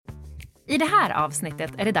I det här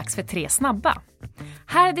avsnittet är det dags för 3 snabba.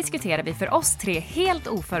 Här diskuterar vi för oss 3 helt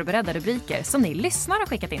oförberedda rubriker som ni lyssnar har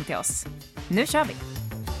skickat in till oss. Nu kör vi!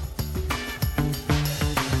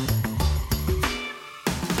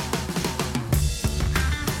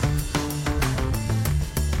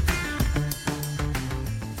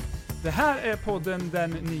 Det här är podden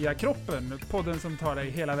Den nya kroppen. Podden som tar dig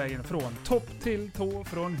hela vägen från topp till tå,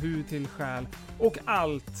 från hud till själ och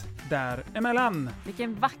allt däremellan.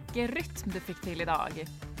 Vilken vacker rytm du fick till idag.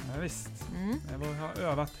 Ja, visst. Jag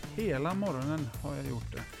har övat hela morgonen har jag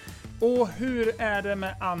gjort det. Och hur är det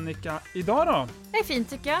med Annika idag då? Det är fint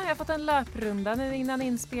tycker jag. Jag har fått en löprunda nu innan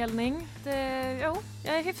inspelning. Jag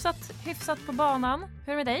är hyfsat på banan.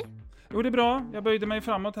 Hur är det med dig? Jo, det är bra. Jag böjde mig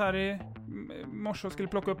framåt här i morse och skulle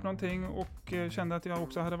plocka upp någonting och kände att jag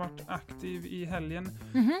också hade varit aktiv i helgen.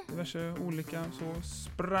 Diverse olika, så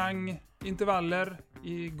sprang intervaller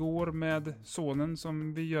igår med sonen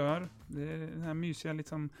som vi gör. Det är den här mysiga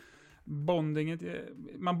liksom bondinget.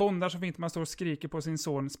 Man bondar så fint man står och skriker på sin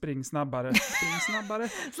son, spring snabbare. Spring snabbare.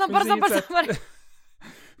 snabbare.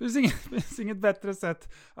 Det finns inget bättre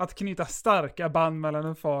sätt att knyta starka band mellan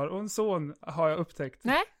en far och en son, har jag upptäckt.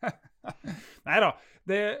 Nej. Nej då,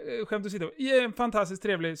 det är skämt att sitta. En fantastiskt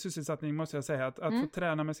trevlig sysselsättning måste jag säga. Att få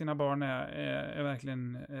träna med sina barn är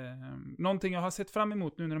verkligen någonting jag har sett fram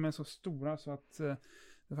emot nu när de är så stora så att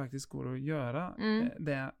det faktiskt går att göra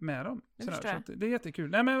det med dem. Så det är jättekul.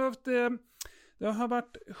 Nej, men det har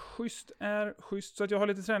varit schysst så att jag har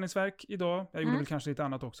lite träningsverk idag. Jag gjorde väl kanske lite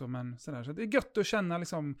annat också, men sådär. Så det är gött att känna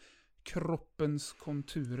liksom kroppens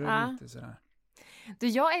konturer lite sådär. Du,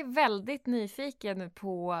 jag är väldigt nyfiken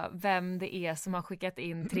på vem det är som har skickat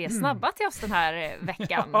in 3 snabba till oss den här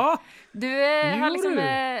veckan. Ja, du har liksom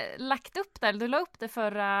lagt upp det, du la upp det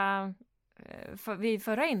vid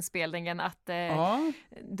förra inspelningen att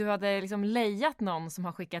du hade liksom lejat någon som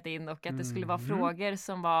har skickat in och att det skulle vara frågor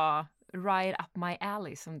som var right up my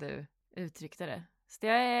alley som du uttryckte det. Så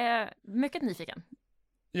jag är mycket nyfiken.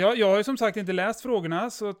 Ja, jag har ju som sagt inte läst frågorna,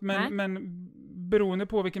 men beroende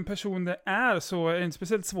på vilken person det är så är det inte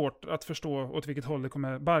speciellt svårt att förstå åt vilket håll det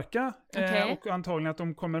kommer barka. Okay. Och antagligen att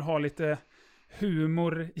de kommer ha lite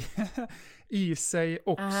humor i sig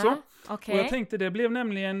också. Okay. Och jag tänkte det blev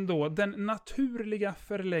nämligen då den naturliga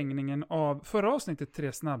förlängningen av förra avsnittet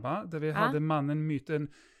 3 snabba, där vi hade mannen, myten,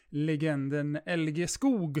 legenden LG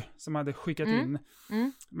Skog som hade skickat in.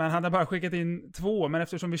 Men han hade bara skickat in 2, men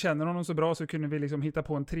eftersom vi känner honom så bra så kunde vi liksom hitta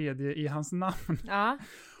på en 3:e i hans namn. Ja.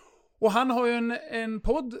 Och han har ju en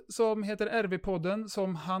podd som heter RV-podden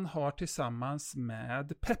som han har tillsammans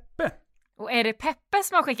med Peppe. Och är det Peppe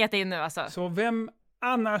som har skickat in nu alltså? Så vem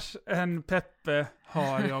annars än Peppe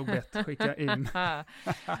har jag bett skicka in.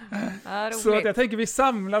 Så att jag tänker vi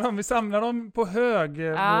samlar dem på hög,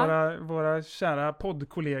 våra kära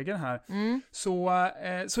poddkollegor här.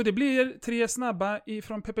 Så det blir 3 snabba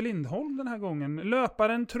ifrån Peppe Lindholm den här gången.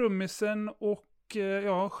 Löparen, trummisen och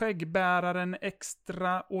skäggbäraren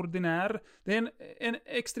extraordinär. Det är en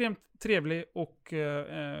extremt trevlig och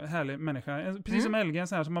härlig människa. Precis som Elgen,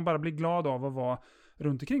 så här som man bara blir glad av att vara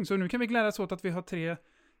runt omkring. Så nu kan vi glädjas åt att vi har 3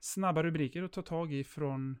 snabba rubriker att ta tag i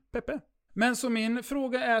från Peppe. Men så min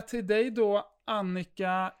fråga är till dig då,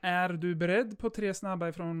 Annika, är du beredd på 3 snabba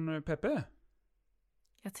ifrån Peppe?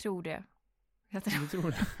 Jag tror det. Du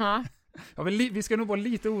tror det? Ja, vi ska nog vara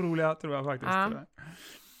lite oroliga tror jag faktiskt. Ja.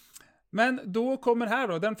 Men då kommer här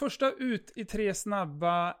då. Den första ut i 3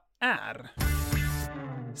 snabba är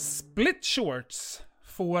split shorts.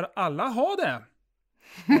 Får alla ha det?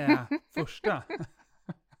 Första.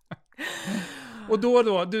 Och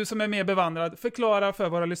då, du som är mer bevandrad, förklara för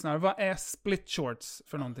våra lyssnare, vad är split shorts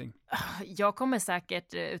för någonting? Jag kommer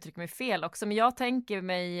säkert uttrycka mig fel också, men jag tänker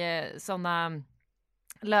mig sådana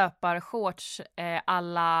löparshorts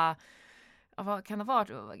alla, vad kan det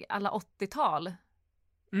vara, alla 80-tal.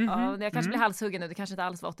 Jag kanske blir halshuggen nu, det kanske inte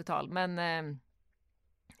alls var 80-tal, men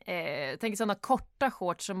tänker sådana korta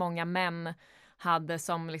shorts som många män hade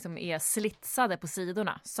som liksom är slitsade på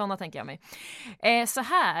sidorna. Sådana tänker jag mig. Så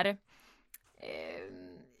här.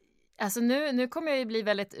 Alltså nu kommer jag ju bli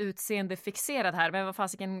väldigt utseendefixerad här. Men vad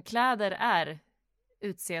fasiken kläder är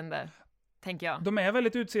utseende, tänker jag. De är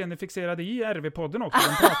väldigt utseendefixerade i RV-podden också.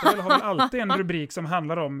 De har väl alltid en rubrik som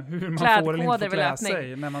handlar om hur man får eller inte får klä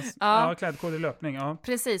sig. När man, klädkoder i löpning. Ja.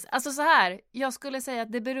 Precis. Alltså så här. Jag skulle säga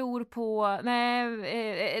att det beror på...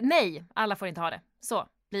 Nej, alla får inte ha det. Så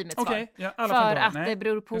blir mitt svar. Ja, för att det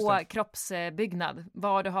beror på kroppsbyggnad.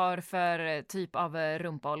 Vad du har för typ av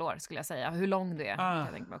rumpa och lår skulle jag säga. Hur lång du är, kan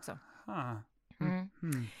jag tänka mig också.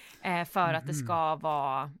 För att det ska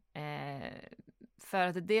vara För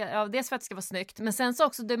att dels för att det ska vara snyggt, men sen så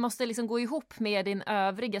också det måste liksom gå ihop med din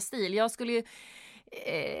övriga stil. Jag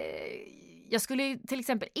skulle ju till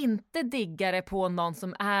exempel inte digga det på någon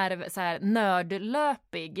som är så här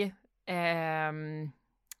nördlöpig.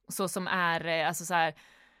 Så som är, alltså så här,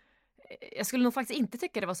 jag skulle nog faktiskt inte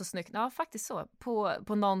tycka det var så snyggt. Ja, faktiskt så.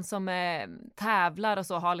 På någon som tävlar och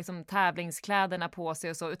så, har liksom tävlingskläderna på sig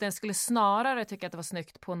och så. Utan jag skulle snarare tycka att det var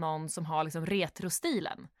snyggt på någon som har liksom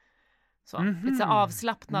retrostilen. Så, lite så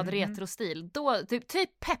avslappnad retrostil. Då,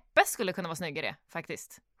 typ Peppe skulle kunna vara snygg i det,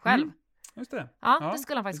 faktiskt. Själv. Just det. Ja, det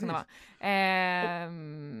skulle han faktiskt kunna vara.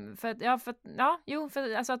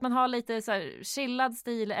 För alltså att man har lite så här chillad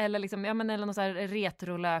stil eller liksom, eller någon så här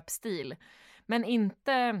retrolöpstil. Men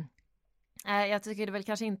inte, jag tycker det väl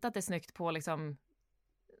kanske inte att det är snyggt på liksom,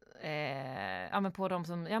 men på de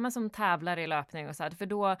som tävlar i löpning och så här. För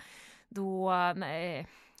då nej,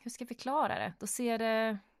 hur ska jag förklara det? Då ser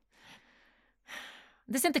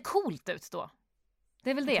det ser inte coolt ut då. Det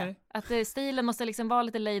är väl det. Att stilen måste liksom vara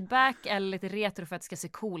lite laid back eller lite retro för att det ska se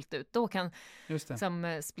coolt ut. Då kan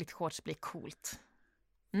som split shorts bli coolt.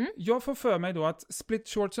 Jag får för mig då att split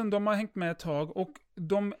shortsen, de har hängt med ett tag och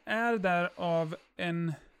de är där av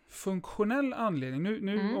en funktionell anledning.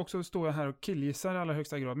 Nu också står jag här och killgissar i allra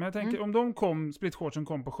högsta grad. Men jag tänker, om split shortsen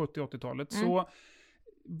kom på 70-80-talet så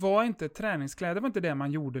var inte träningskläder var inte det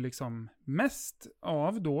man gjorde liksom mest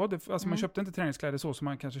av då. Man köpte inte träningskläder så som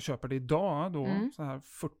man kanske köper det idag då, så här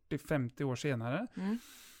 40-50 år senare.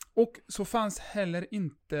 Och så fanns heller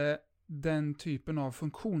inte den typen av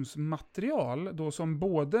funktionsmaterial då som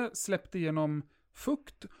både släppte igenom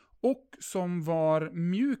fukt och som var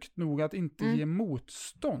mjukt nog att inte ge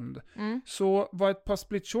motstånd. Så vad ett par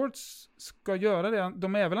split shorts ska göra det,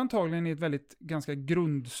 de är väl antagligen i ett väldigt ganska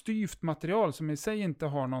grundstyvt material som i sig inte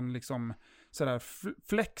har någon liksom sådär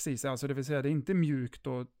flex i sig, alltså det vill säga det är inte mjukt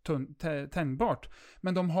och tänjbart.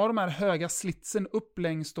 Men de har de här höga slitsen upp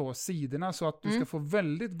längs då sidorna så att du ska få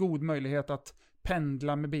väldigt god möjlighet att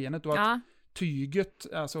pendla med benet och att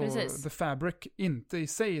tyget, alltså the fabric, inte i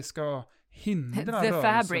sig ska hindra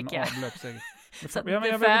rörelsen av löpsteg. Jag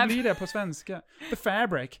vill bli det på svenska. The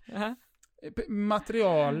fabric.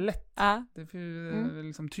 Materialet. Det är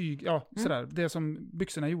liksom tyg, sådär. Det som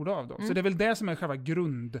byxorna är gjorda av då. Så det är väl det som är själva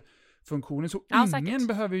grundfunktionen. Så ingen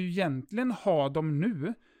behöver ju egentligen ha dem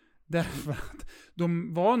nu. Därför att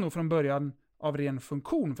de var nog från början av ren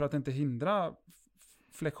funktion för att inte hindra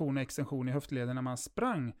flexion och extension i höftleden när man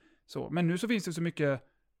sprang. Så. Men nu så finns det så mycket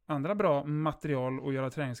andra bra material att göra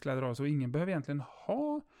träningskläder av så ingen behöver egentligen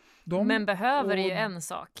ha dem. Men behöver är ju en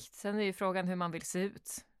sak. Sen är ju frågan hur man vill se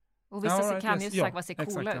ut. Och vissa kan ju sagt vad ser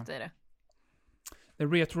coola ut i det. The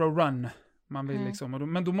retro run. Man vill liksom,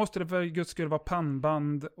 men då måste det för guds skull vara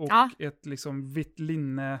pannband och ett liksom vitt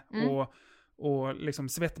linne och liksom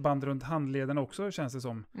svettband runt handleden också, känns det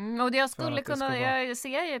som. Och det jag skulle kunna, jag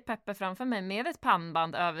ser ju Peppe framför mig med ett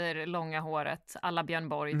pannband över långa håret, alla Björn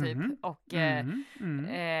Borg typ, och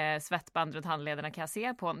svettband runt handlederna kan jag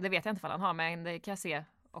se på, det vet jag inte vad han har, men det kan jag se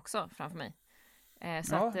också framför mig.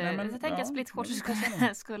 Så att, jag tänker att split shorts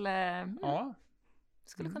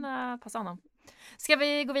skulle kunna passa honom. Ska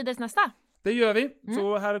vi gå vidare till nästa? Det gör vi.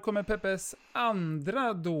 Så här kommer Peppes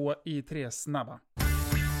andra då i 3 snabba.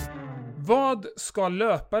 Vad ska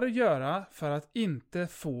löpare göra för att inte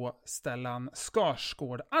få Stellan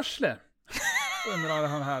Skarsgård-arsle? Undrar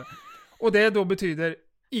han här. Och det då betyder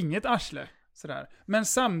inget arsle. Sådär. Men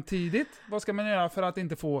samtidigt, vad ska man göra för att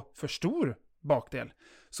inte få för stor bakdel?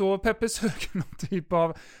 Så Peppe söker någon typ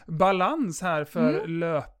av balans här för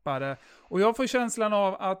löpare. Och jag får känslan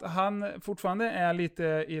av att han fortfarande är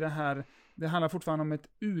lite i det här. Det handlar fortfarande om ett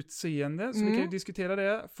utseende. Så vi kan ju diskutera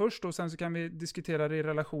det först och sen så kan vi diskutera det i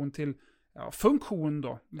relation till funktion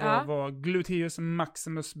då. Vad gluteus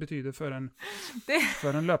maximus betyder för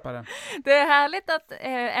en löpare. Det är härligt att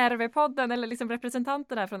RV-podden eller liksom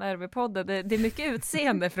representanterna från RV-podden, det är mycket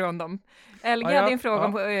utseende från dem. Elga hade en fråga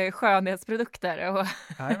om skönhetsprodukter.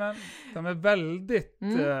 Nej, men de är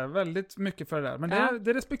väldigt mycket för det där. Men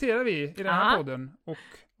det respekterar vi i den här podden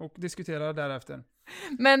och diskuterar därefter.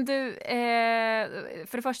 Men du,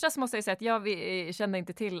 för det första så måste jag säga att jag kände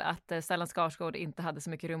inte till att Stellan Skarsgård inte hade så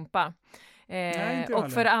mycket rumpa.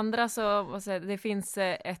 Och för det andra så det finns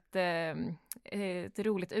ett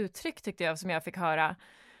roligt uttryck tyckte jag som jag fick höra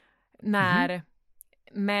när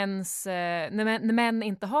män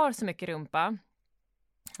inte har så mycket rumpa.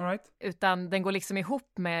 All right. Utan den går liksom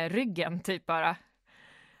ihop med ryggen typ bara.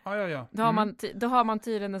 Ja. Då har man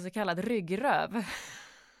tydligen en så kallad ryggröv.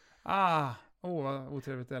 Vad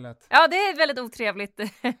otrevligt det lät. Ja, det är ett väldigt otrevligt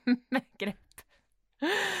grepp.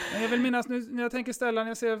 Jag vill minnas nu, när jag tänker Stellan,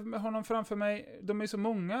 jag ser honom framför mig, de är så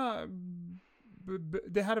många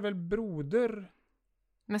det här är väl broder...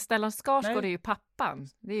 Men Stellan Skarsgård är ju pappan.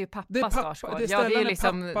 Det är ju pappa Skarsgård. Det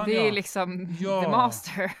är liksom the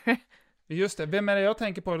master. Just det. Vem är det jag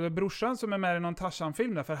tänker på? Det är brorsan som är med i någon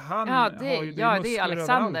Tarzan-film där, för han har ju det är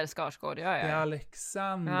Alexander Skarsgård. Ja. Det är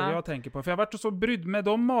Alexander jag tänker på. För jag har varit så brydd med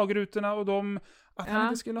de magrutorna och att han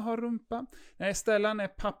inte skulle ha rumpa. Nej, Stellan är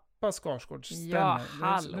pappa Skarsgård. Ja,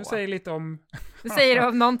 hallå. Nu säger lite om... Du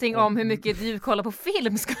säger någonting om hur mycket du kollar på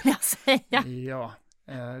film, skulle jag säga. Ja,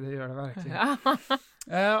 det gör det verkligen.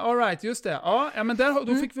 All right, just det. Ja, men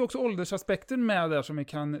då fick vi också åldersaspekten med där som vi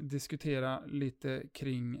kan diskutera lite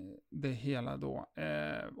kring det hela då.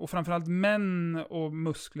 Och framförallt män och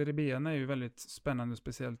muskler i benen är ju väldigt spännande,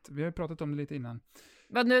 speciellt. Vi har ju pratat om det lite innan.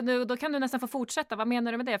 Nu, då kan du nästan få fortsätta. Vad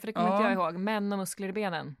menar du med det? För det kommer inte jag ihåg. Män och muskler i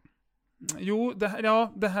benen. Jo,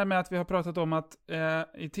 det här med att vi har pratat om att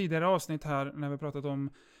i tidigare avsnitt här, när vi har pratat om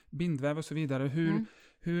bindväv och så vidare, hur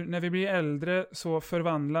när vi blir äldre så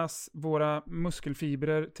förvandlas våra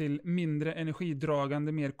muskelfibrer till mindre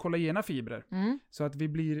energidragande, mer kollagena fibrer. Så att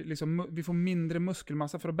vi får mindre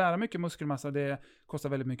muskelmassa. För att bära mycket muskelmassa, det kostar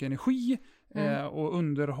väldigt mycket energi och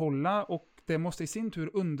underhålla, och det måste i sin tur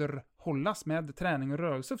underhållas med träning och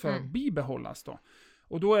rörelse för att bibehållas då.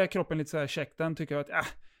 Och då är kroppen lite så här check, den tycker att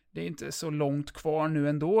det är inte så långt kvar nu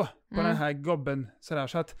ändå på den här gobben.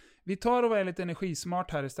 Så att vi tar och är lite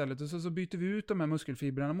energismart här istället, och så byter vi ut de här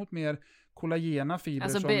muskelfibrerna mot mer kollagena fibrer.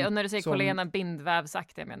 Alltså och när du säger kollagena,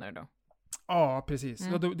 bindvävsaktiga menar du då? Ja, precis.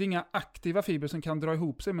 Det är inga aktiva fibrer som kan dra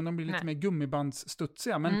ihop sig, men de blir lite mer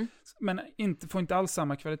gummibandsstudsiga. Men får inte alls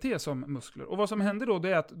samma kvalitet som muskler. Och vad som händer då, det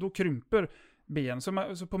är att då krymper ben.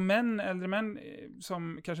 Så på äldre män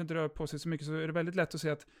som kanske inte rör på sig så mycket, så är det väldigt lätt att se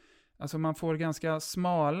att alltså man får ganska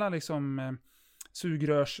smala liksom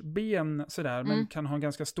sugrörsben sådär, men kan ha en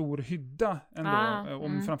ganska stor hydda ändå.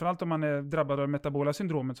 Framförallt om man är drabbad av metabola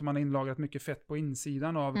syndromet, så man har inlagrat mycket fett på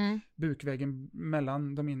insidan av bukväggen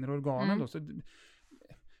mellan de inre organen. Då. Så,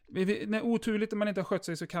 när oturligt om man inte har skött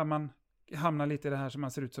sig, så kan man hamna lite i det här som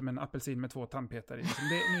man ser ut som en apelsin med 2 tandpetare i.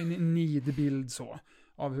 Det är en nidbild så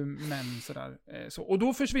av hur män sådär. Så. Och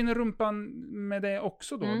då försvinner rumpan med det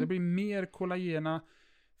också då. Det blir mer kollagena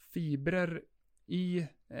fibrer i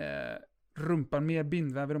rumpan, mer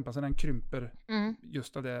bindväv i rumpan, så den krymper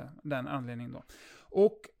just av den anledningen då.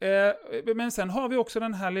 Och, men sen har vi också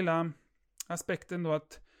den här lilla aspekten då,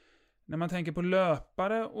 att när man tänker på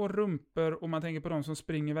löpare och rumpor, och man tänker på de som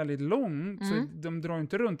springer väldigt långt, så de drar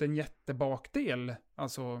inte runt en jättebakdel,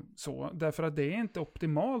 alltså så, därför att det är inte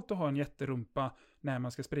optimalt att ha en jätterumpa när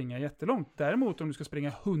man ska springa jättelångt. Däremot om du ska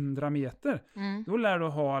springa 100 meter, då lär du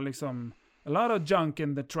ha liksom a lot of junk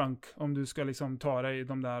in the trunk om du ska liksom ta dig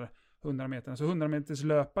de där 100 meterna. Så 100 meters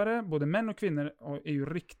löpare, både män och kvinnor, är ju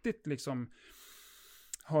riktigt liksom,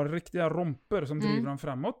 har riktiga romper som driver dem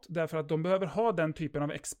framåt, därför att de behöver ha den typen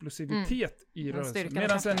av explosivitet i rörelsen.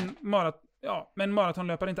 Medan en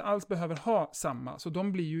maratonlöpare inte alls behöver ha samma, så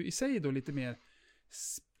de blir ju i sig då lite mer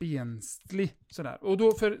spenslig sådär. Och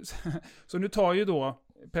då så nu tar ju då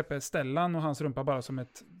Peppe Stellan och hans rumpa bara som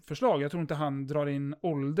ett förslag. Jag tror inte han drar in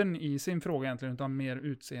åldern i sin fråga egentligen, utan mer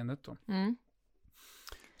utseendet då.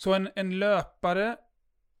 Så en löpare,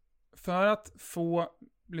 för att få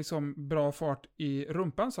liksom bra fart i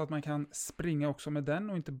rumpan, så att man kan springa också med den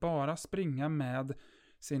och inte bara springa med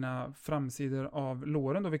sina framsidor av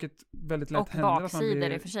låren då, vilket väldigt lätt händer. Och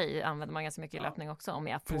baksidor i och för sig använder man ganska mycket i löpning också, om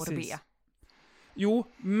jag får be. Jo,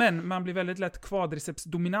 men man blir väldigt lätt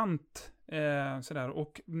kvadricepsdominant sådär,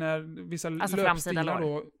 och när vissa löpstilar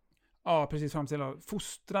då, ja precis, framsida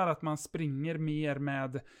fostrar att man springer mer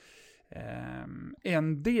med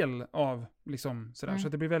en del av liksom sådär, så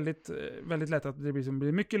att det blir väldigt, väldigt lätt att det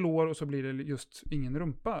blir mycket lår, och så blir det just ingen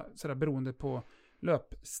rumpa sådär, beroende på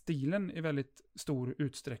löpstilen i väldigt stor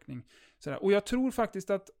utsträckning sådär. Och jag tror faktiskt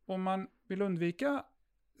att om man vill undvika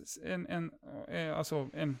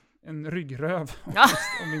en ryggröv, om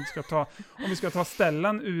vi ska ta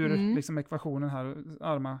Stellan ur liksom ekvationen här,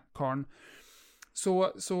 arma karn,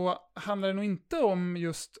 så handlar det nog inte om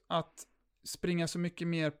just att springa så mycket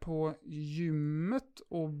mer på gymmet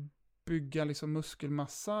och bygga liksom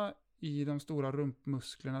muskelmassa i de stora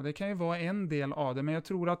rumpmusklerna. Det kan ju vara en del av det, men jag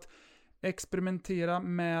tror att experimentera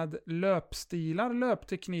med löpstilar,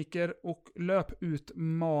 löptekniker och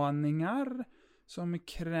löputmaningar som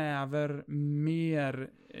kräver mer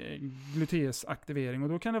glutesaktivering. Och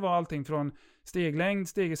då kan det vara allting från steglängd,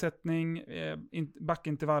 stegersättning,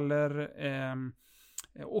 backintervaller,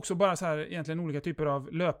 också bara så här egentligen olika typer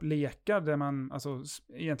av löplekar där man alltså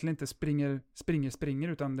egentligen inte springer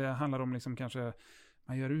utan det handlar om liksom kanske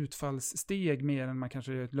man gör utfallssteg mer än man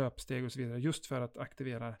kanske gör ett löpsteg och så vidare, just för att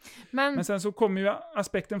aktivera. Men sen så kommer ju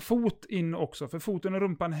aspekten fot in också, för foten och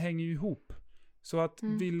rumpan hänger ju ihop. Så att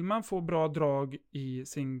vill man få bra drag i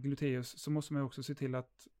sin gluteus så måste man också se till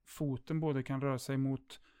att foten både kan röra sig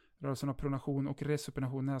mot rörelsen av pronation och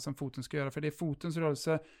resupination, det här som foten ska göra. För det är fotens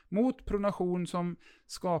rörelse mot pronation som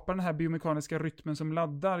skapar den här biomekaniska rytmen som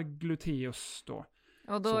laddar gluteus då.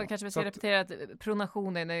 Och då kanske vi ska repetera att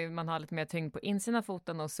pronation är när man har lite mer tyngd på insidan av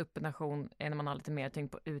foten och supination är när man har lite mer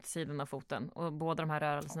tyngd på utsidan av foten. Och båda de här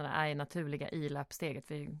rörelserna är naturliga i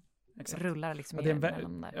löpsteget. Vi rullar liksom mellan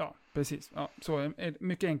där. Ja, precis. Ja, så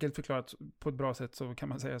mycket enkelt förklarat på ett bra sätt så kan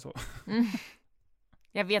man säga så.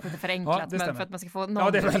 Jag vet inte förenklat, men för att man ska få någon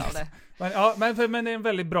av det. Men det är en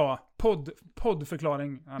väldigt bra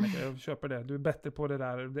poddförklaring, Annika. Jag köper det. Du är bättre på det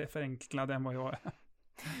där. Det är förenklat än vad jag är.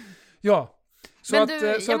 Ja. Men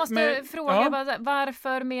jag måste fråga,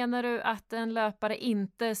 varför menar du att en löpare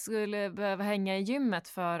inte skulle behöva hänga i gymmet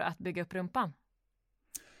för att bygga upp rumpan?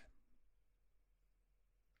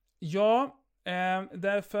 Ja,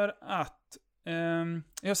 därför att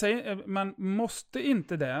jag säger, man måste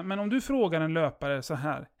inte det, men om du frågar en löpare så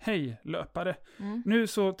här: hej löpare, nu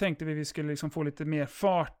så tänkte vi skulle liksom få lite mer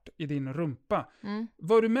fart i din rumpa.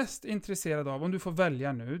 Vad är du mest intresserad av? Om du får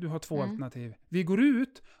välja nu, du har 2 alternativ. Vi går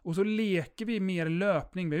ut och så leker vi mer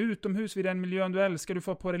löpning. Vi är utomhus vid den miljön du älskar, du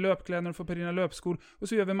får på dig löpkläder, du får på dina löpskor och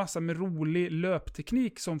så gör vi massa med rolig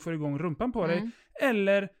löpteknik som får igång rumpan på dig.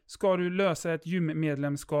 Eller ska du lösa ett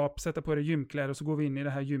gymmedlemskap, sätta på dig gymkläder och så går vi in i det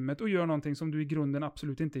här gymmet och gör någonting som du i grunden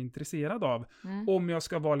absolut inte är intresserad av. Om jag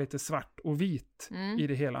ska vara lite svart och vit i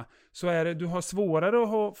det hela. Så är det, du har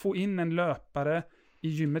svårare att få in en löpare i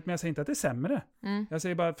gymmet, men jag säger inte att det är sämre. Jag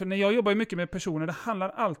säger bara, för när jag jobbar mycket med personer, det handlar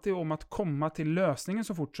alltid om att komma till lösningen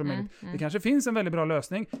så fort som möjligt. Det kanske finns en väldigt bra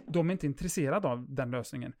lösning, de är inte intresserade av den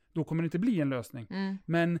lösningen. Då kommer det inte bli en lösning.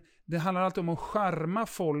 Men det handlar alltid om att charma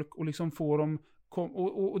folk och liksom få dem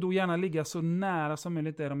och då gärna ligga så nära som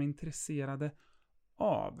möjligt där de är intresserade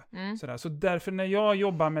av. Så därför när jag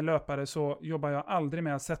jobbar med löpare så jobbar jag aldrig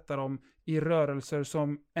med att sätta dem i rörelser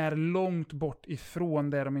som är långt bort ifrån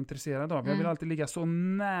det de är intresserade av. Jag vill alltid ligga så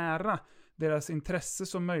nära deras intresse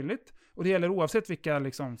som möjligt. Och det gäller oavsett vilka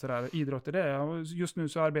liksom, idrotter det är. Just nu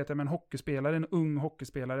så arbetar jag med en hockeyspelare, en ung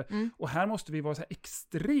hockeyspelare. Och här måste vi vara så här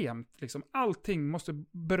extremt, liksom, allting måste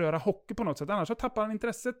beröra hockey på något sätt. Annars så tappar han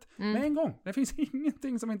intresset med en gång. Det finns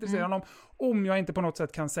ingenting som intresserar honom. Om jag inte på något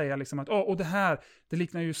sätt kan säga liksom att och det här, det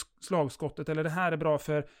liknar ju slagskottet. Eller det här är bra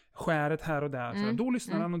för skäret här och där. Så då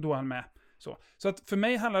lyssnar han och då är han med. Så att för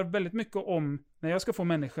mig handlar det väldigt mycket om, när jag ska få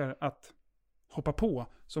människor att hoppa på,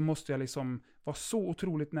 så måste jag liksom vara så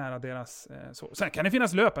otroligt nära deras så. Sen kan det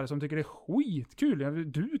finnas löpare som tycker det är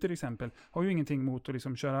skitkul. Du till exempel har ju ingenting emot att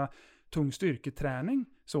liksom köra tung styrketräning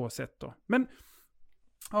så sett då. Men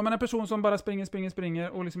har man en person som bara springer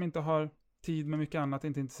och liksom inte har tid med mycket annat,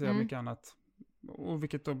 inte intresserad av mycket annat, och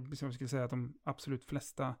vilket då liksom jag skulle säga att de absolut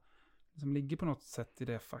flesta som ligger på något sätt i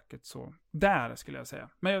det facket, så där skulle jag säga.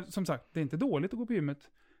 Men som sagt, det är inte dåligt att gå på gymmet,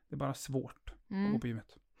 det är bara svårt att gå på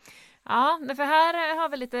gymmet. Ja, för här har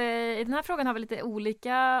vi lite, i den här frågan har vi lite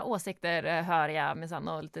olika åsikter, hör jag med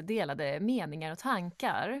och lite delade meningar och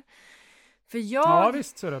tankar. För ja,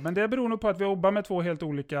 visst så är det. Men det beror nog på att vi jobbar med 2 helt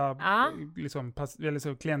olika liksom,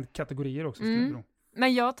 klientkategorier också.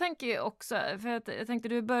 Men jag tänker ju också, för att jag tänkte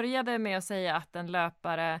du började med att säga att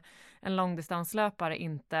en långdistanslöpare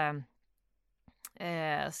inte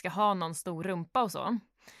ska ha någon stor rumpa och så.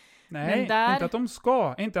 Nej, inte att de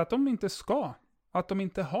ska, inte att de inte ska. Att de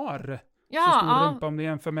inte har så stor rumpa om det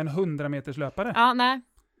jämför med en 100-meterslöpare. Ja, nej.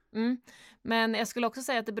 Men jag skulle också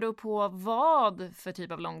säga att det beror på vad för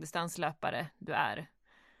typ av långdistanslöpare du är.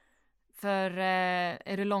 För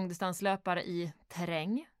är du långdistanslöpare i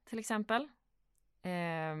terräng till exempel?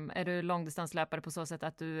 Är du långdistanslöpare på så sätt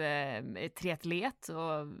att du är triatlet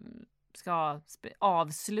och ska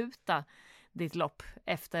avsluta ditt lopp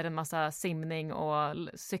efter en massa simning och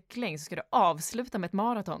cykling, så ska du avsluta med ett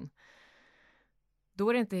maraton. Då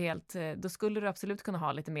är det inte helt, då skulle du absolut kunna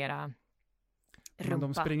ha lite mera rumpa. Men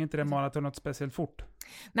de springer inte det maraton något speciellt fort.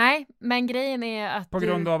 Nej, men grejen är att på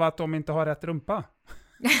grund av att de inte har rätt rumpa.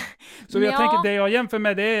 Så jag tänker, det jag jämför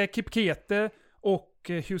med, det är Kipkete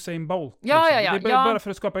och Usain Bolt. Ja. Det är bara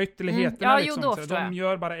för att skapa ytterligheterna. Liksom, då så de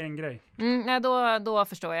gör bara en grej. Då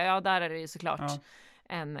förstår jag. Ja, där är det ju såklart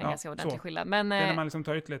en ganska ordentlig skillnad. Men, det är när man liksom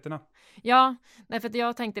tar ytterligheterna. Ja, för att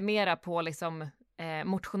jag tänkte mera på liksom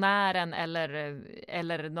motionären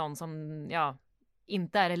eller någon som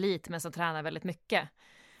inte är elit men som tränar väldigt mycket.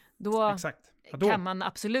 Då kan man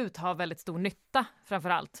absolut ha väldigt stor nytta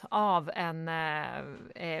framförallt av en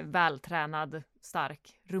vältränad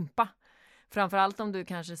stark rumpa. Framförallt om du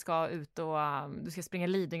kanske ska ut och du ska springa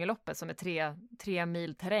Lidingöloppet som är 3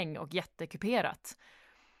 mil terräng och jättekuperat.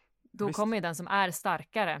 Då kommer ju den som är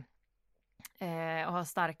starkare och har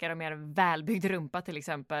starkare och mer välbyggd rumpa till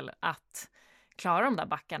exempel att klara de där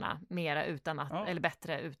backarna mera utan att, eller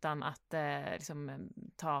bättre utan att liksom,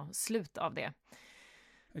 ta slut av det.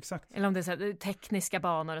 Exakt. Eller om det är så här, tekniska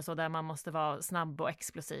banor och så där man måste vara snabb och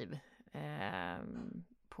explosiv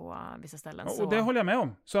på vissa ställen. Ja, och det håller jag med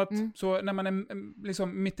om. Så, att, så när man är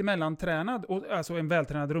liksom mittemellan tränad, och, alltså en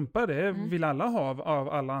vältränad rumpa, det vill alla ha av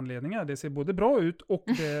alla anledningar. Det ser både bra ut och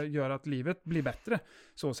det gör att livet blir bättre.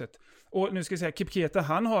 Så sett. Och nu ska jag säga, Kipketa,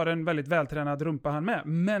 han har en väldigt vältränad rumpa han med,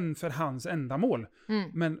 men för hans ändamål.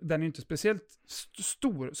 Men den är inte speciellt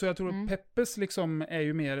stor. Så jag tror att Peppes liksom är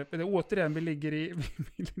ju mer, återigen, vi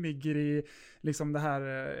ligger i liksom det här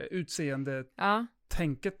utseende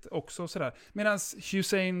tänket också sådär. Medan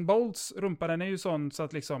Usain Bolts rumpa, den är ju sån så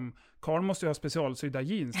att liksom Karl måste ju ha specialsydda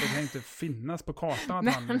jeans. Det kan inte finnas på kartan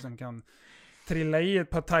att han liksom kan trilla i ett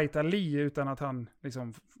par tajta li utan att han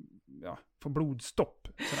liksom får blodstopp.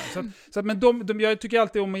 Så men jag tycker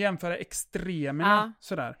alltid om att jämföra extremerna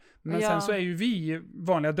sådär. Men sen så är ju vi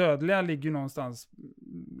vanliga dödliga ligger ju någonstans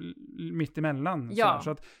mitt emellan.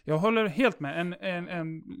 Så att jag håller helt med.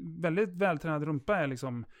 En väldigt vältränad rumpa är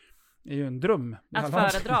liksom är ju en dröm. Att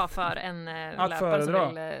föredra för en löpare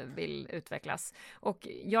som vill utvecklas. Och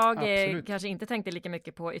jag kanske inte tänkte lika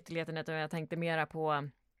mycket på ytterligheten utan jag tänkte mera på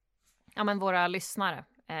våra lyssnare.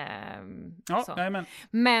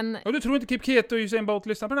 Men och du tror inte Kipketo och Usain Bolt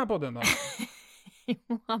lyssnar på den här podden då?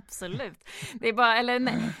 Jo, absolut. Det är bara,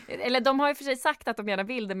 eller de har ju för sig sagt att de gärna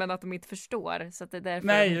vill det men att de inte förstår. Så att det är därför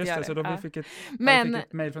nej, just det. Så de fick ett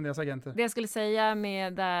mejl från deras agenter. Det jag skulle säga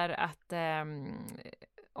med där att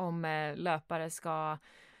om löpare ska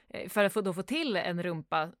för att då få till en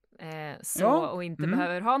rumpa och inte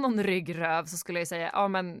behöver ha någon ryggröv, så skulle jag säga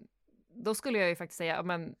då skulle jag ju faktiskt säga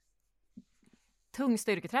tung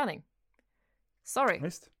styrketräning. Sorry.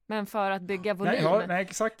 Visst. Men för att bygga volym. Nej,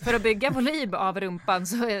 exakt. För att bygga volym av rumpan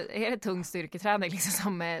så är det tung styrketräning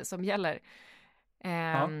liksom som gäller.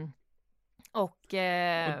 Och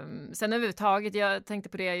sen överhuvudtaget, jag tänkte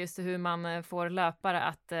på det just hur man får löpare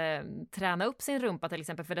att träna upp sin rumpa till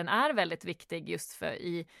exempel, för den är väldigt viktig just för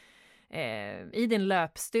i din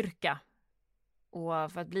löpstyrka.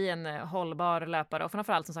 Och för att bli en hållbar löpare, och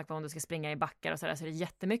framförallt som sagt om du ska springa i backar och så är det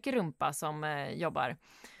jättemycket rumpa som jobbar.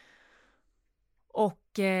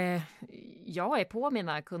 Och jag är på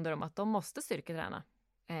mina kunder om att de måste styrketräna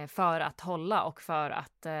för att hålla och för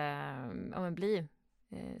att bli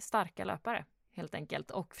starka löpare helt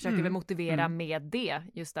enkelt. Och försöker motivera med det.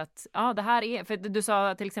 Just att det här är, för du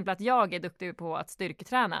sa till exempel att jag är duktig på att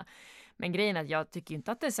styrketräna. Men grejen är att jag tycker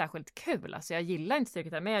inte att det är särskilt kul. Alltså jag gillar inte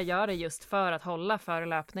styrketräning, men jag gör det just för att hålla för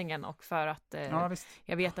löpningen och för att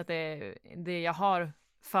jag vet att jag har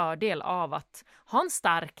fördel av att ha en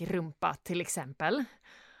stark rumpa till exempel.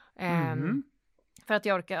 För att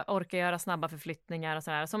jag orkar göra snabba förflyttningar och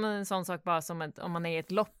sådär. Som en sån sak bara som om man är i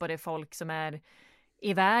ett lopp och det är folk som är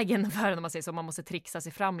i vägen för när man säger så, man måste trixa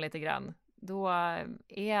sig fram lite grann. Då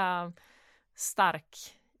är jag stark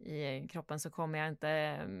i kroppen, så kommer jag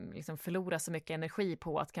inte liksom förlora så mycket energi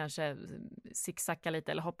på att kanske zigzacka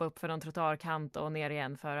lite eller hoppa upp för någon trottoarkant och ner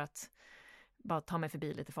igen för att bara ta mig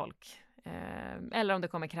förbi lite folk. Eller om det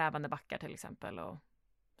kommer krävande backar till exempel. Och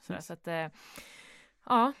sådär. Så att,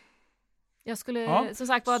 jag skulle som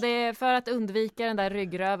sagt det för att undvika den där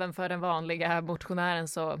ryggröven för den vanliga motionären,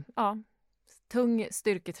 så tung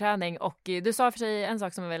styrketräning. Och du sa för sig en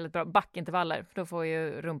sak som är väldigt bra, backintervaller, för då får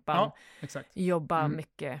ju rumpan jobba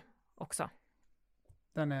mycket också.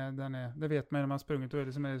 Den är, det vet man när man sprungit, då är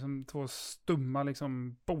det som två stumma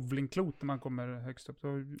liksom bowlingklot när man kommer högst upp.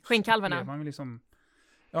 Skinnkalvarna. Man liksom,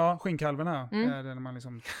 skinnkalvarna är det när man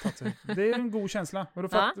liksom tagit sig. Det är en god känsla. Och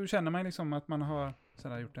då känner man liksom att man har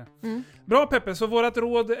sådär gjort det. Bra Peppe, så vårat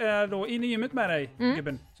råd är då in i gymmet med dig,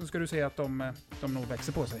 gubben. Så ska du se att de nog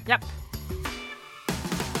växer på sig. Japp.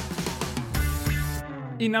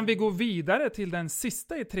 Innan vi går vidare till den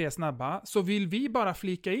sista i 3 snabba, så vill vi bara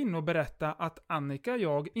flika in och berätta att Annika och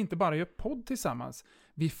jag inte bara gör podd tillsammans.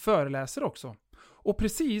 Vi föreläser också. Och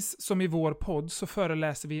precis som i vår podd så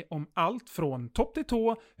föreläser vi om allt från topp till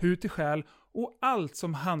tå, hud till själ och allt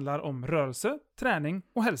som handlar om rörelse, träning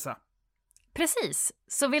och hälsa. Precis,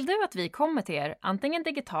 så vill du att vi kommer till er antingen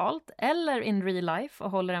digitalt eller in real life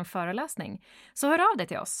och håller en föreläsning, så hör av dig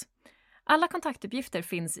till oss. Alla kontaktuppgifter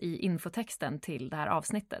finns i infotexten till det här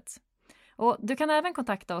avsnittet. Och du kan även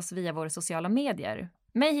kontakta oss via våra sociala medier.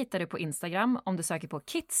 Mig hittar du på Instagram om du söker på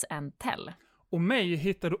Kids and Tell. Och mig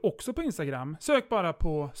hittar du också på Instagram. Sök bara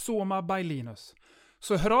på Soma by Linus.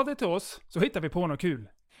 Så hör av dig till oss så hittar vi på något kul.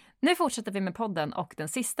 Nu fortsätter vi med podden och den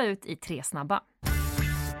sista ut i 3 snabba.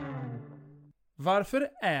 Varför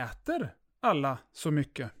äter alla så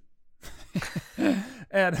mycket?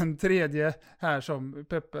 Är den tredje här som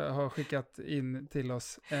Peppe har skickat in till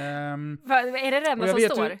oss. Är det det enda som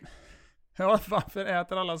står? Ja, varför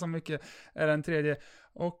äter alla så mycket är den tredje.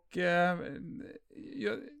 Och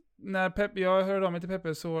när jag hörde av mig till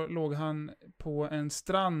Peppe så låg han på en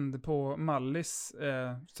strand på Mallis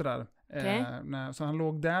sådär. Okay. Så han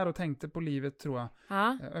låg där och tänkte på livet, tror jag.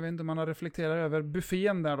 Jag vet inte om man har reflekterat över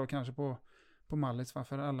buffén där då kanske på Mallis,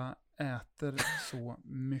 varför alla äter så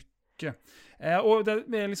mycket. Och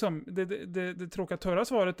det är liksom det tråkiga törra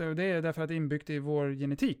svaret det är därför att det är inbyggt i vår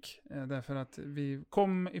genetik. Därför att vi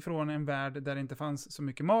kom ifrån en värld där det inte fanns så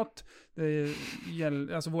mycket mat.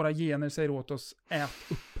 Alltså våra gener säger åt oss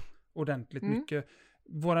ät upp ordentligt mycket.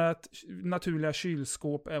 Vårat naturliga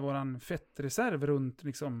kylskåp är våran fettreserv runt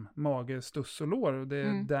liksom mage, stuss och lår. Och det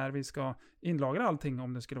är där vi ska inlagra allting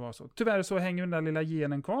om det skulle vara så. Tyvärr så hänger den där lilla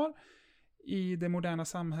genen kvar i det moderna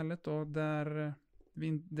samhället då, där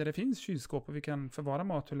det finns kylskåp och vi kan förvara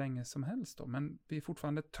mat hur länge som helst då. Men vi är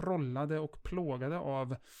fortfarande trollade och plågade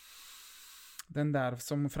av den där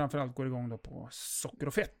som framförallt går igång då på socker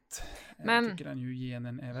och fett. Jag tycker den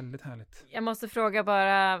genen är väldigt härligt. Jag måste fråga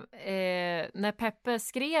bara, när Peppe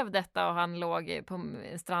skrev detta och han låg på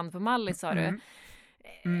en strand på Mallis, sa du.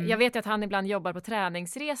 Jag vet ju att han ibland jobbar på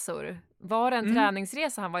träningsresor. Var det en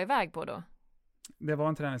träningsresa han var iväg på då? Det var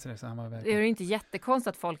en träningsresa han var iväg på. Det är ju inte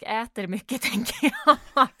jättekonstigt att folk äter mycket, tänker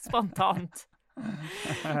jag, spontant.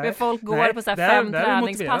 Men folk går på så här 5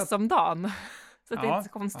 träningspass om dagen. Så det är inte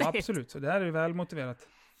så konstigt. Absolut, så det här är väl motiverat.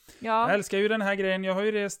 Ja. Jag älskar ju den här grejen. Jag har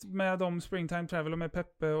ju rest med dem Springtime Travel och med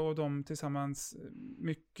Peppe och dem tillsammans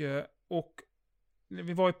mycket. Och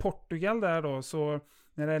vi var i Portugal där då, så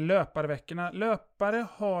när det är löparveckorna. Löpare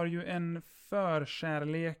har ju en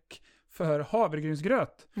förkärlek för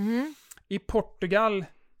havregrynsgröt. I Portugal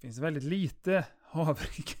finns väldigt lite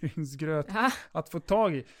havregrynsgröt att få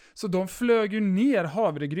tag i. Så de flög ju ner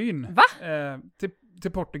havregryn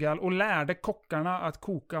till Portugal och lärde kockarna att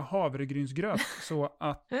koka havregrynsgröt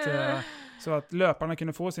så att löparna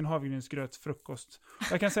kunde få sin havregrynsgrötsfrukost.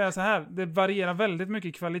 Jag kan säga så här, det varierar väldigt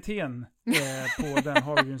mycket kvaliteten på den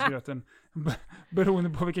havregrynsgröten beroende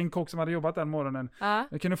på vilken kock som hade jobbat den morgonen.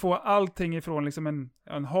 Jag kunde få allting ifrån liksom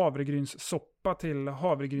en havregrynssoppa till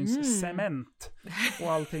havregrynscement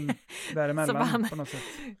och allting däremellan på något sätt.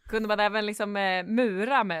 Kunde man även liksom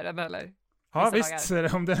mura med den, eller? Ja, visst.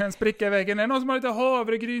 Om det är en spricka i väggen. Är det någon som har lite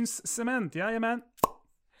havregrynscement? Jajamän.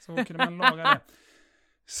 Så kunde man laga det.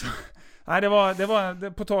 Så, nej, det var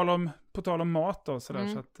på tal om mat då, sådär.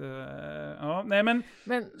 Så att, ja, nej, men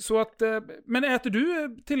så att, men äter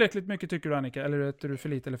du tillräckligt mycket, tycker du, Annika? Eller äter du för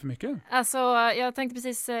lite eller för mycket? Alltså, jag tänkte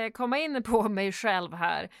precis komma in på mig själv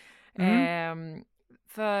här.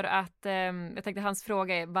 För att jag tänkte hans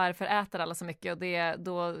fråga är varför äter alla så mycket, och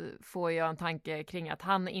då får jag en tanke kring att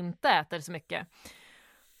han inte äter så mycket.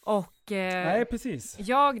 Och nej, precis.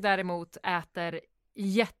 Jag däremot äter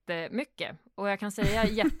jättemycket, och jag kan säga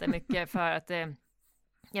jättemycket för att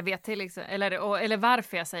jag vet till exempel, eller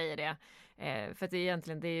varför jag säger det. För att det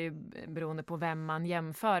är ju beroende på vem man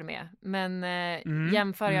jämför med. Men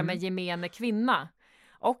jämför jag med gemene kvinna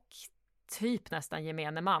och typ nästan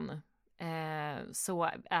gemene man, så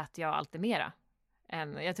äter jag alltid mera.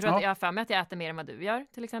 Jag tror att jag har för mig att jag äter mer än vad du gör,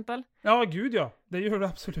 till exempel. Ja, gud ja. Det gör du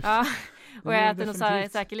absolut. Ja. Och jag äter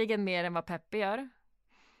nog säkerligen mer än vad Peppe gör.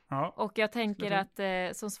 Ja. Och jag tänker att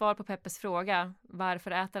som svar på Peppes fråga,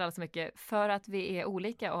 varför äter alla så mycket? För att vi är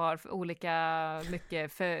olika och har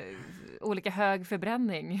olika hög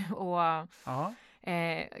förbränning. Och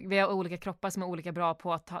vi har olika kroppar som är olika bra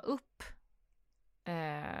på att ta upp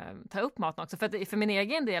maten också. För min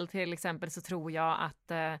egen del till exempel så tror jag att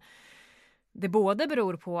det både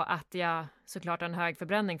beror på att jag såklart har en hög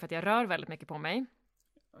förbränning för att jag rör väldigt mycket på mig.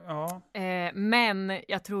 Ja. Men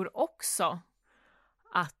jag tror också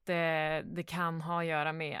att det kan ha att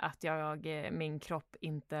göra med att min kropp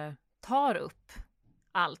inte tar upp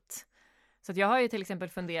allt. Så att jag har ju till exempel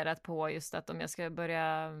funderat på just att om jag ska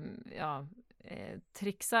börja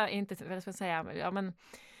trixa, inte vad ska jag säga, men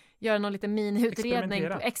göra någon liten miniutredning.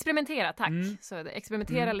 Experimentera, tack. Så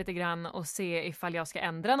experimentera lite grann och se ifall jag ska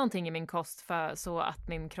ändra någonting i min kost så att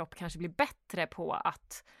min kropp kanske blir bättre på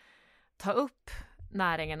att ta upp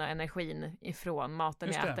näringen och energin ifrån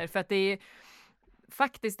maten jag äter. För att det är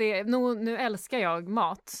faktiskt, nu älskar jag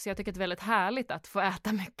mat, så jag tycker att det är väldigt härligt att få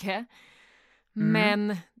äta mycket.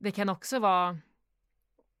 Men det kan också vara,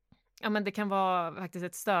 det kan vara faktiskt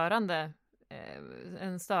ett störande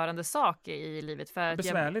en störande sak i livet. För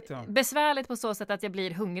besvärligt, besvärligt på så sätt att jag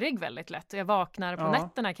blir hungrig väldigt lätt. Jag vaknar på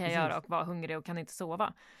nätterna kan jag göra och vara hungrig och kan inte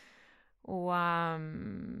sova. Och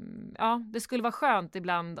det skulle vara skönt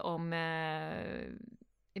ibland om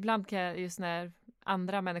ibland kan jag, just när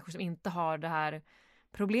andra människor som inte har det här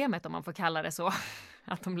problemet, om man får kalla det så,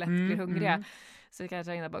 att de lätt blir hungriga. Så kan jag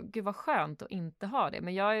tänka bara, gud vad skönt att inte ha det.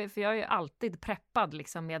 Men jag är ju alltid preppad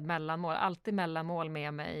liksom med mellanmål. Alltid mellanmål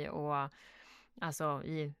med mig. Och alltså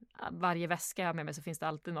i varje väska jag har med mig så finns det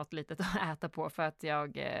alltid något litet att äta på. För att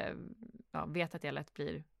jag vet att jag lätt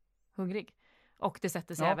blir hungrig. Och det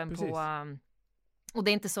sätter sig även precis. På... och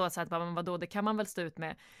det är inte så att vadå, det kan man väl stå ut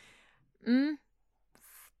med.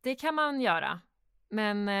 Det kan man göra.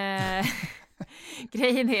 Men...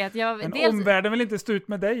 grejen är att omvärlden vill inte stå ut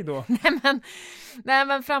med dig då. nej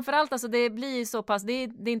men framförallt alltså det blir så pass, det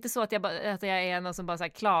är inte så att jag är någon som bara så här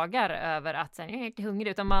klagar över att jag är inte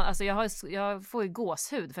hungrig, utan jag får ju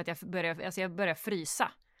gåshud för att jag börjar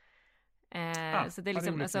frysa. Så det är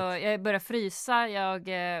liksom, jag börjar frysa, jag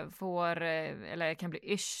kan bli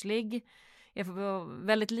yrslig. Jag får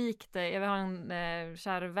väldigt likt, jag har en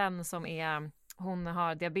kär vän som hon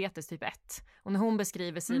har diabetes typ 1. Och när hon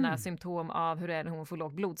beskriver sina symptom av hur det är när hon får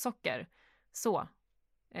lågt blodsocker. Så.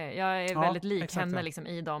 Jag är väldigt lik henne liksom,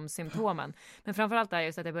 i de symptomen. Men framförallt är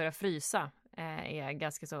just att jag börjar frysa. Är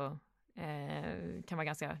ganska så... kan vara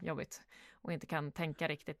ganska jobbigt. Och inte kan tänka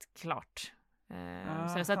riktigt klart.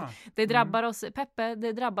 Så att det drabbar oss... Peppe,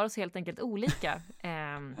 det drabbar oss helt enkelt olika.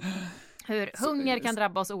 Hur hunger kan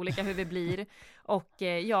drabba oss olika, hur vi blir. Och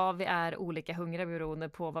vi är olika hungriga beroende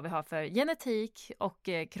på vad vi har för genetik och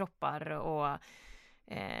kroppar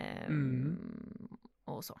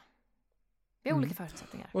och så. Vi har olika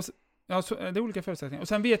förutsättningar. Så det är olika förutsättningar. Och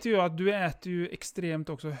sen vet ju jag att du äter ju extremt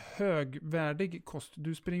också högvärdig kost.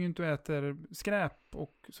 Du springer inte och äter skräp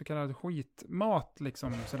och så kallad skitmat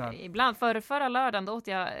liksom sådär. Ibland, förra lördagen då åt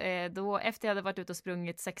jag, efter jag hade varit ute och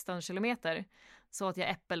sprungit 16 kilometer så åt jag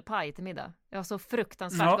äppelpaj till middag. Det var så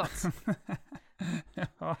fruktansvärt gott.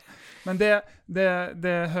 Ja, men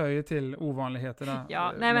det hör ju till ovanligheterna.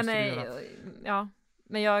 Ja,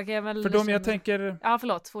 men jag är väl... För dem jag tänker... Ja,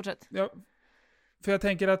 förlåt, fortsätt. Ja, för jag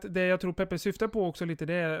tänker att det jag tror Peppe syftar på också lite,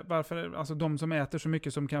 det är varför alltså de som äter så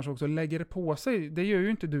mycket som kanske också lägger på sig, det gör ju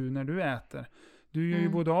inte du när du äter. Du gör ju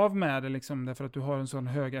både av med det liksom, därför att du har en sån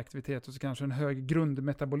hög aktivitet och så kanske en hög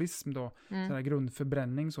grundmetabolism då, sån här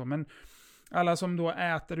grundförbränning så, men alla som då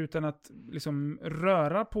äter utan att liksom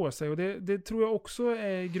röra på sig, och det tror jag också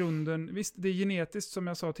är grunden, visst det är genetiskt som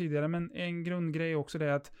jag sa tidigare, men en grundgrej är också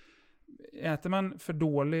det att äter man för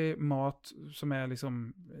dålig mat som är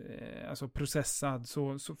liksom alltså processad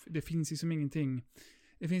så det finns liksom ingenting,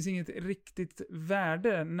 det finns inget riktigt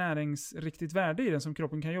värde, näringsriktigt värde i den som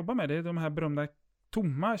kroppen kan jobba med. Det är de här berömda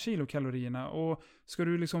tomma kilokalorierna, och ska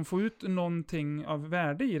du liksom få ut någonting av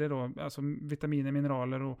värde i det då, alltså vitaminer,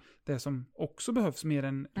 mineraler och det som också behövs mer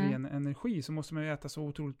än ren energi, så måste man ju äta så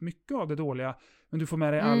otroligt mycket av det dåliga, men du får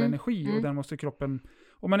med dig all energi och den måste kroppen,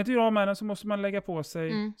 om man inte gör av med den så måste man lägga på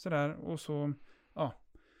sig sådär, och så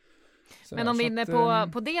men om vi är inne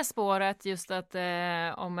på det spåret, just att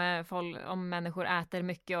om människor äter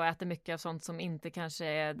mycket av sånt som inte kanske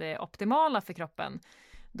är det optimala för kroppen,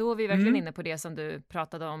 då är vi verkligen inne på det som du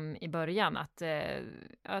pratade om i början,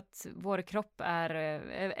 att vår kropp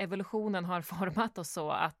evolutionen har format oss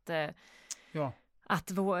så att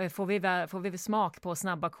får vi smak på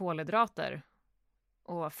snabba kolhydrater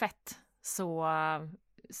och fett, så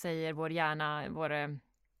säger vår hjärna, vår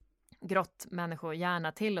grottmänniskor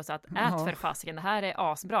gärna till oss att ät för fasiken, det här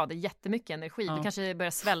är asbra, det är jättemycket energi, du kanske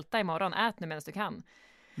börjar svälta imorgon, ät nu medan du kan.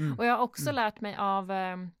 Och jag har också lärt mig av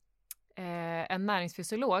en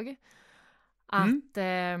näringsfysiolog att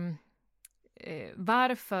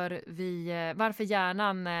varför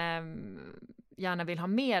hjärnan gärna vill ha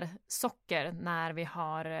mer socker när vi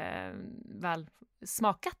har väl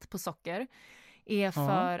smakat på socker är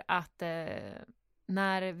för att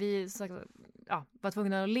när vi var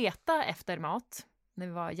tvungna att leta efter mat, när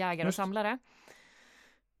vi var jägare och samlare,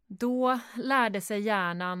 då lärde sig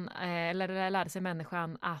hjärnan, eller lärde sig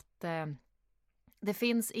människan att det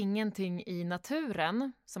finns ingenting i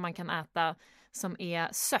naturen som man kan äta som är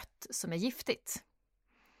sött, som är giftigt.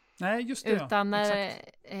 Nej, just det. Utan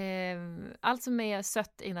allt som är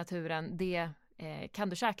sött i naturen, det kan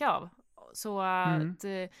du käka av. Så att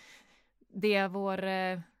det vår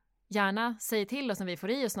hjärna säger till oss när vi får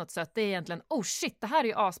i oss något sött, det är egentligen, oh shit, det här är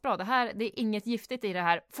ju asbra, det är inget giftigt i det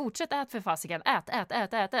här, fortsätt ät för fasiken, ät.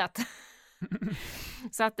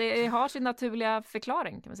 Så att det har sin naturliga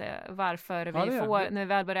förklaring, kan man säga, varför vi får, när vi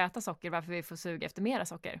väl börjar äta socker, varför vi får suga efter mera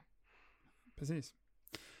socker. Precis.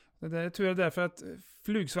 Det är tur därför att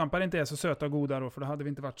flugsvampar inte är så söta och goda då, för då hade vi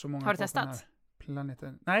inte varit så många. Har du testat?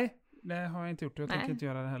 Planeten. Nej, det har jag inte gjort. Jag tänker inte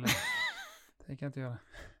göra det heller. Tänker inte göra.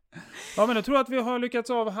 Ja, men jag tror att vi har lyckats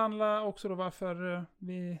avhandla också då varför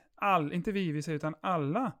vi säger utan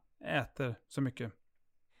alla äter så mycket.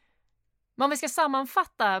 Men om vi ska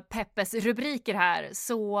sammanfatta Peppes rubriker här,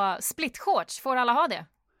 så splitshorts, får alla ha det?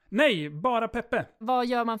 Nej, bara Peppe. Vad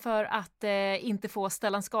gör man för att inte få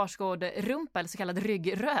Stellan Skarsgård-rumpa eller så kallad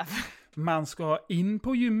ryggröv? Man ska in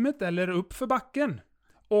på gymmet eller upp för backen.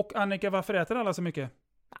 Och Annika, varför äter alla så mycket?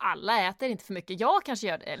 Alla äter inte för mycket. Jag kanske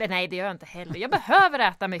gör det. Eller nej, det gör jag inte heller. Jag behöver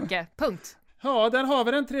äta mycket. Punkt. Ja, där har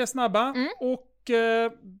vi den 3 snabba. Och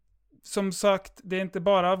som sagt, det är inte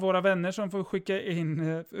bara våra vänner som får skicka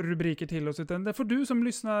in rubriker till oss, utan det får du som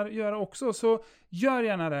lyssnar göra också. Så gör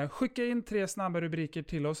gärna det. Skicka in 3 snabba rubriker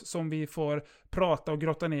till oss som vi får prata och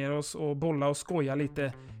grotta ner oss och bolla och skoja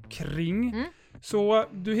lite kring. Så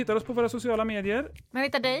du hittar oss på våra sociala medier. Man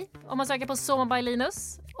hittar dig om man söker på Soma by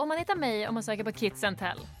Linus. Och man hittar mig om man söker på Kids and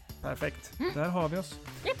Tell. Perfekt, där har vi oss.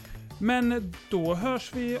 Yep. Men då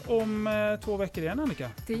hörs vi om 2 veckor igen, Annika.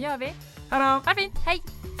 Det gör vi. Hej då! Ha fint, hej!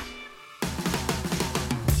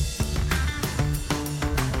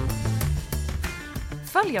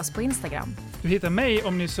 Följ oss på Instagram. Du hittar mig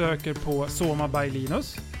om ni söker på Soma by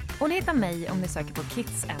Linus. Och ni hittar mig om ni söker på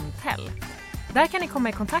Kids and Tell. Där kan ni komma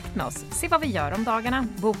i kontakt med oss, se vad vi gör om dagarna,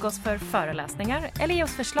 boka oss för föreläsningar eller ge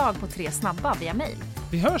oss förslag på 3 snabba via mail.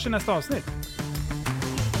 Vi hörs i nästa avsnitt.